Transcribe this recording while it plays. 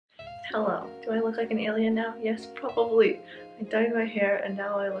Hello, do I look like an alien now? Yes, probably. I dyed my hair and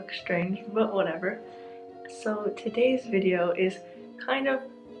now I look strange, but whatever. So today's video is kind of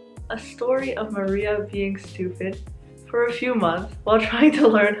a story of Maria being stupid for a few months while trying to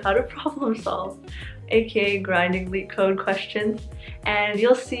learn how to problem solve, aka grinding leetcode questions. And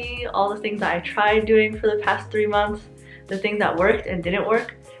you'll see all the things that I tried doing for the past 3 months, the things that worked and didn't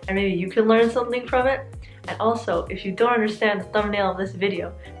work, and maybe you can learn something from it. And also, if you don't understand the thumbnail of this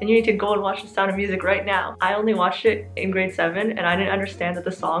video, then you need to go and watch The Sound of Music right now. I only watched it in grade 7 and I didn't understand that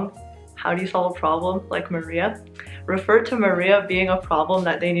the song, How Do You Solve a Problem Like Maria, referred to Maria being a problem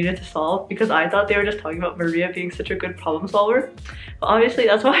that they needed to solve, because I thought they were just talking about Maria being such a good problem solver. But obviously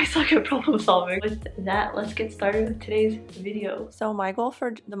that's why I suck at problem solving. With that, let's get started with today's video. So my goal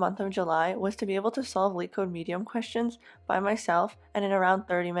for the month of July was to be able to solve LeetCode medium questions by myself and in around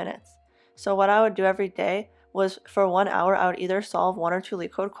 30 minutes. So what I would do every day was, for 1 hour, I would either solve 1 or 2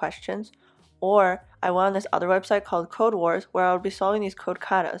 LeetCode questions, or I went on this other website called Code Wars where I would be solving these code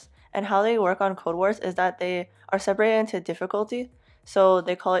katas. And how they work on Code Wars is that they are separated into difficulty. So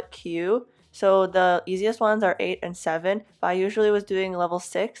they call it Q. So the easiest ones are 8 and 7, but I usually was doing level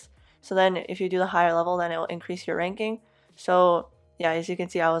 6. So then if you do the higher level, then it will increase your ranking. So yeah, as you can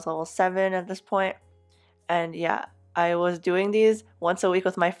see, I was level 7 at this point. And yeah, I was doing these once a week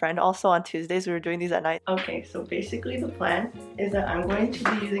with my friend. Also on Tuesdays, we were doing these at night. Okay, so basically the plan is that I'm going to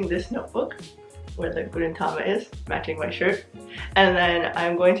be using this notebook where the Gurintama is, matching my shirt. And then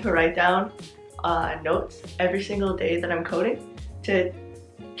I'm going to write down notes every single day that I'm coding to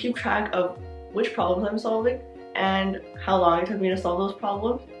keep track of which problems I'm solving and how long it took me to solve those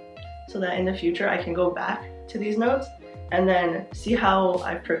problems, so that in the future I can go back to these notes and then see how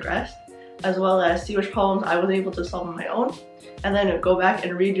I've progressed, as well as see which problems I was able to solve on my own, and then go back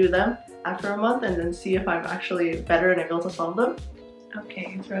and redo them after a month and then see if I'm actually better and able to solve them.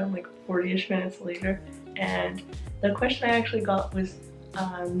 Okay, it's around like 40-ish minutes later, and the question I actually got was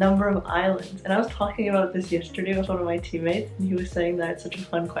number of islands. And I was talking about this yesterday with one of my teammates, and he was saying that it's such a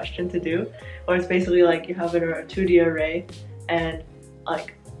fun question to do, where it's basically like you have a 2D array and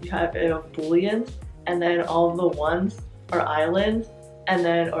like you have it of booleans, and then all of the ones are islands, and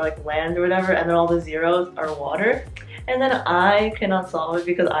then, or like land or whatever, and then all the zeros are water. And then I cannot solve it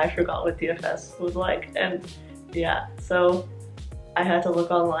because I forgot what DFS was like, and yeah, so I had to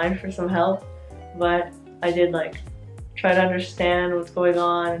look online for some help, but I did like try to understand what's going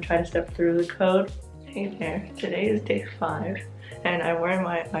on and try to step through the code. Hey there, today is day 5 and I'm wearing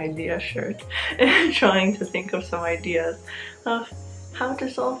my idea shirt and trying to think of some ideas of how to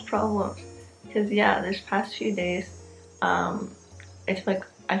solve problems. Because yeah, this past few days, it's like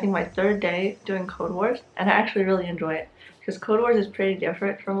I think my 3rd day doing Code Wars, and I actually really enjoy it because Code Wars is pretty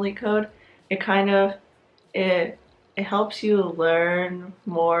different from LeetCode. It helps you learn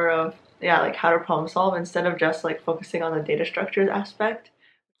more of, yeah, like how to problem solve instead of just like focusing on the data structures aspect.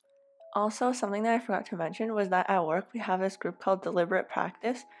 Also, something that I forgot to mention was that at work we have this group called Deliberate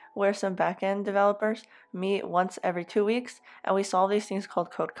Practice, where some backend developers meet once every 2 weeks and we solve these things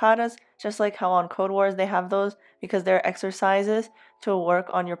called code katas, just like how on Code Wars they have those, because they're exercises to work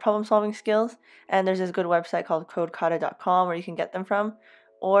on your problem solving skills. And there's this good website called codekata.com where you can get them from,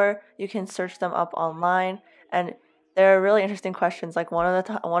 or you can search them up online. And they're really interesting questions. Like one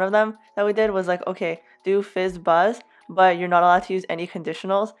of them that we did was like, okay, do fizz buzz, but you're not allowed to use any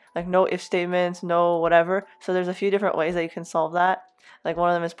conditionals, like no if statements, no whatever. So there's a few different ways that you can solve that. Like one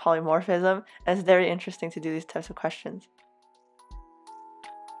of them is polymorphism, and it's very interesting to do these types of questions.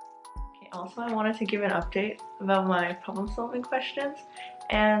 Okay, also I wanted to give an update about my problem solving questions,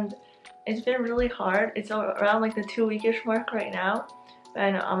 and it's been really hard. It's around like the 2-week-ish mark right now,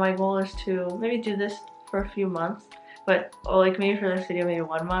 and my goal is to maybe do this for a few months, but like maybe for this video maybe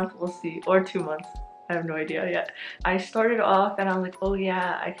 1 month, we'll see, or 2 months. I have no idea yet. I started off and I was like, oh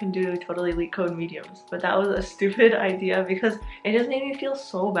yeah, I can do totally LeetCode mediums, but that was a stupid idea because it just made me feel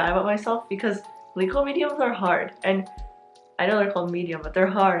so bad about myself, because LeetCode mediums are hard, and I know they're called medium, but they're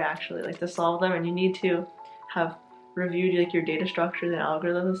hard actually, like to solve them, and you need to have reviewed like your data structures and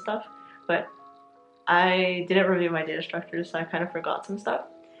algorithms and stuff. But I didn't review my data structures, so I kind of forgot some stuff,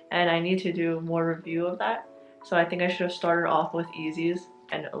 and I need to do more review of that. So I think I should have started off with easies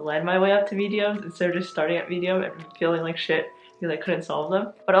and led my way up to mediums instead of just starting at medium and feeling like shit because I couldn't solve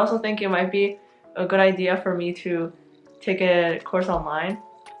them. But I also think it might be a good idea for me to take a course online,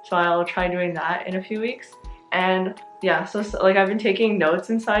 so I'll try doing that in a few weeks. And yeah, so like I've been taking notes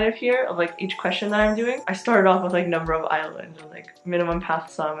inside of here of like each question that I'm doing. I started off with like number of islands and like minimum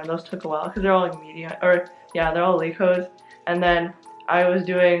path sum, and those took a while because they're all like medium, or yeah, they're all leetcodes. And then I was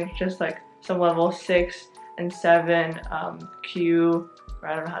doing just like some level 6 and 7 Q or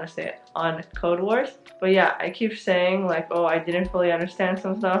I don't know how to say it, on Code Wars. But yeah, I keep saying like, oh, I didn't fully understand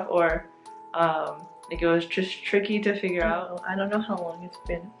some stuff, or like it was just tricky to figure out. I don't know how long it's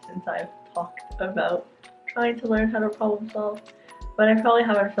been since I've talked about trying to learn how to problem solve, but I probably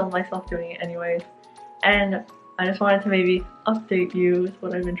haven't filmed myself doing it anyways. And I just wanted to maybe update you with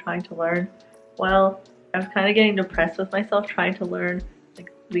what I've been trying to learn. Well, I was kind of getting depressed with myself trying to learn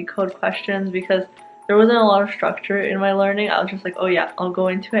like LeetCode questions because there wasn't a lot of structure in my learning. I was just like, oh yeah, I'll go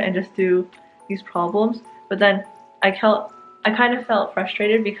into it and just do these problems. But then I kind of felt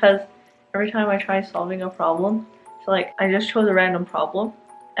frustrated because every time I try solving a problem, so like I just chose a random problem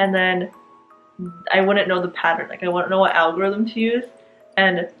and then I wouldn't know the pattern. Like I wouldn't know what algorithm to use.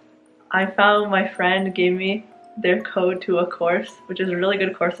 And I found my friend gave me their code to a course, which is a really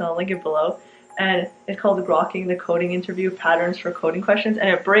good course, and I'll link it below. And it's called Grokking the Coding Interview Patterns for Coding Questions, and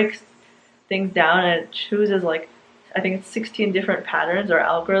it breaks things down and it chooses like, I think it's 16 different patterns or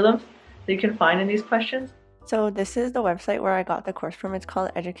algorithms that you can find in these questions. So this is the website where I got the course from. It's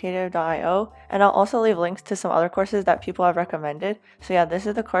called educative.io, and I'll also leave links to some other courses that people have recommended. So yeah, this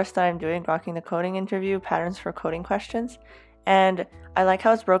is the course that I'm doing, Grokking the Coding Interview Patterns for Coding Questions. And I like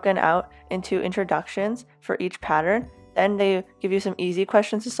how it's broken out into introductions for each pattern. Then they give you some easy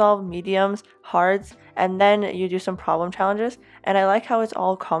questions to solve, mediums, hards, and then you do some problem challenges. And I like how it's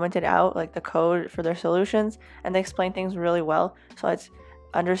all commented out, like the code for their solutions, and they explain things really well, so it's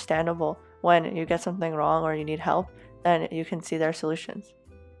understandable when you get something wrong or you need help, then you can see their solutions.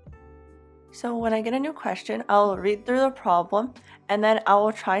 So when I get a new question, I'll read through the problem and then I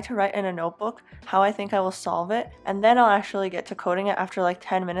will try to write in a notebook how I think I will solve it, and then I'll actually get to coding it after like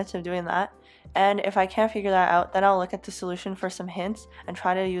 10 minutes of doing that. And if I can't figure that out, then I'll look at the solution for some hints and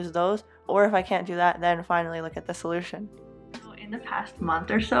try to use those, or if I can't do that, then finally look at the solution. So in the past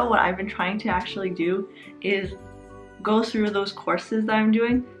month or so, what I've been trying to actually do is go through those courses that I'm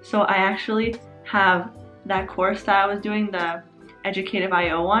doing. So I actually have that course that I was doing, the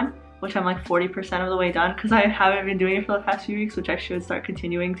Educative.io one, which I'm like 40% of the way done because I haven't been doing it for the past few weeks, which I should start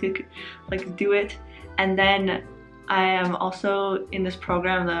continuing to like do it. And then I am also in this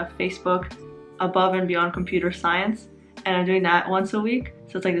program, the Facebook Above and Beyond Computer Science, and I'm doing that once a week.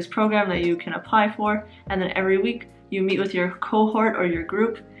 So it's like this program that you can apply for, and then every week you meet with your cohort or your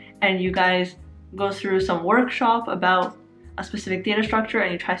group and you guys go through some workshop about a specific data structure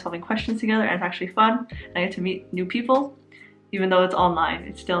and you try solving questions together, and it's actually fun. And I get to meet new people. Even though it's online,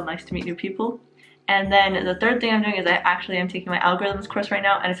 it's still nice to meet new people. And then the third thing I'm doing is I actually am taking my algorithms course right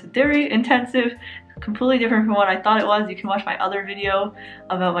now, and it's very intensive, completely different from what I thought it was. You can watch my other video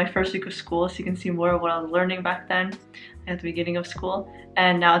about my first week of school so you can see more of what I was learning back then at the beginning of school.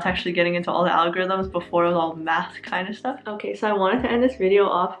 And now it's actually getting into all the algorithms. Before it was all math kind of stuff. Okay, so I wanted to end this video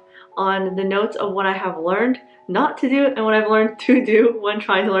off on the notes of what I have learned not to do and what I've learned to do when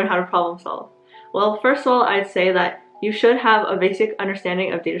trying to learn how to problem solve. Well, first of all, I'd say that you should have a basic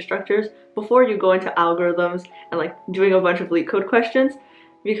understanding of data structures before you go into algorithms and like doing a bunch of LeetCode questions,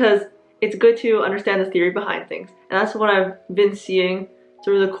 because it's good to understand the theory behind things. And that's what I've been seeing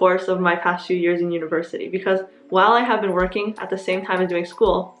through the course of my past few years in university, because while I have been working at the same time as doing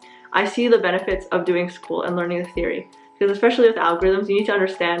school, I see the benefits of doing school and learning the theory. Because especially with algorithms, you need to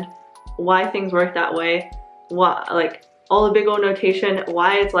understand why things work that way, what, like all the big O notation,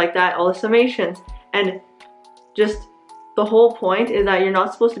 why it's like that, all the summations, and just the whole point is that you're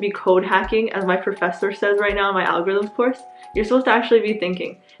not supposed to be code hacking, as my professor says right now in my algorithms course. You're supposed to actually be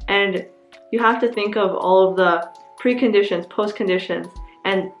thinking, and you have to think of all of the preconditions, postconditions,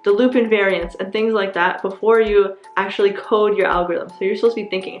 and the loop invariants and things like that before you actually code your algorithm. So you're supposed to be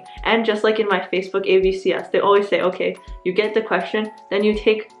thinking. And just like in my Facebook ABCS, they always say, okay, you get the question, then you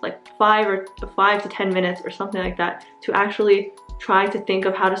take like 5 to 10 minutes or something like that to actually try to think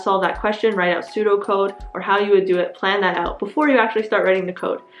of how to solve that question, write out pseudocode or how you would do it, plan that out before you actually start writing the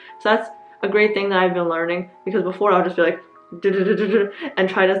code. So that's a great thing that I've been learning, because before I'll just be like and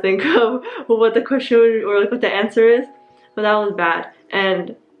try to think of what the question would, or like what the answer is, but that was bad.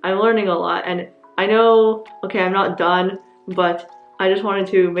 And I'm learning a lot, and I know, okay, I'm not done, but I just wanted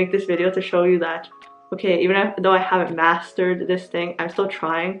to make this video to show you that, okay, even though I haven't mastered this thing, I'm still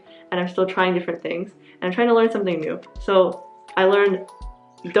trying, and I'm still trying different things, and I'm trying to learn something new. So I learned,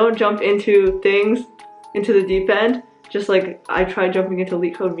 don't jump into things, into the deep end, just like I tried jumping into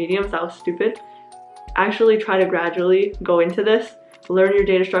LeetCode mediums, that was stupid. Actually try to gradually go into this, learn your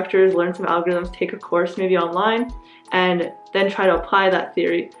data structures, learn some algorithms, take a course maybe online, and then try to apply that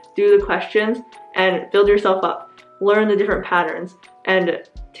theory, do the questions, and build yourself up. Learn the different patterns, and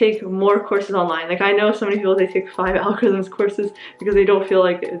take more courses online. Like I know so many people, they take 5 algorithms courses because they don't feel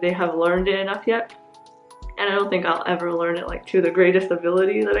like they have learned it enough yet. and I don't think I'll ever learn it like to the greatest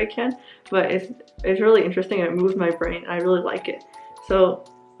ability that I can, but it's really interesting and it moves my brain. I really like it. So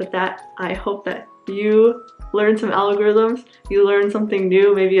with that, I hope that you learn some algorithms, you learn something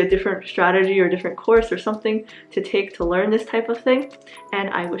new, maybe a different strategy or different course or something to take to learn this type of thing, and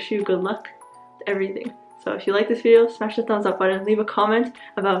I wish you good luck with everything. So if you like this video, smash the thumbs up button, leave a comment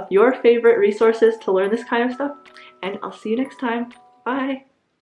about your favorite resources to learn this kind of stuff, and I'll see you next time. Bye!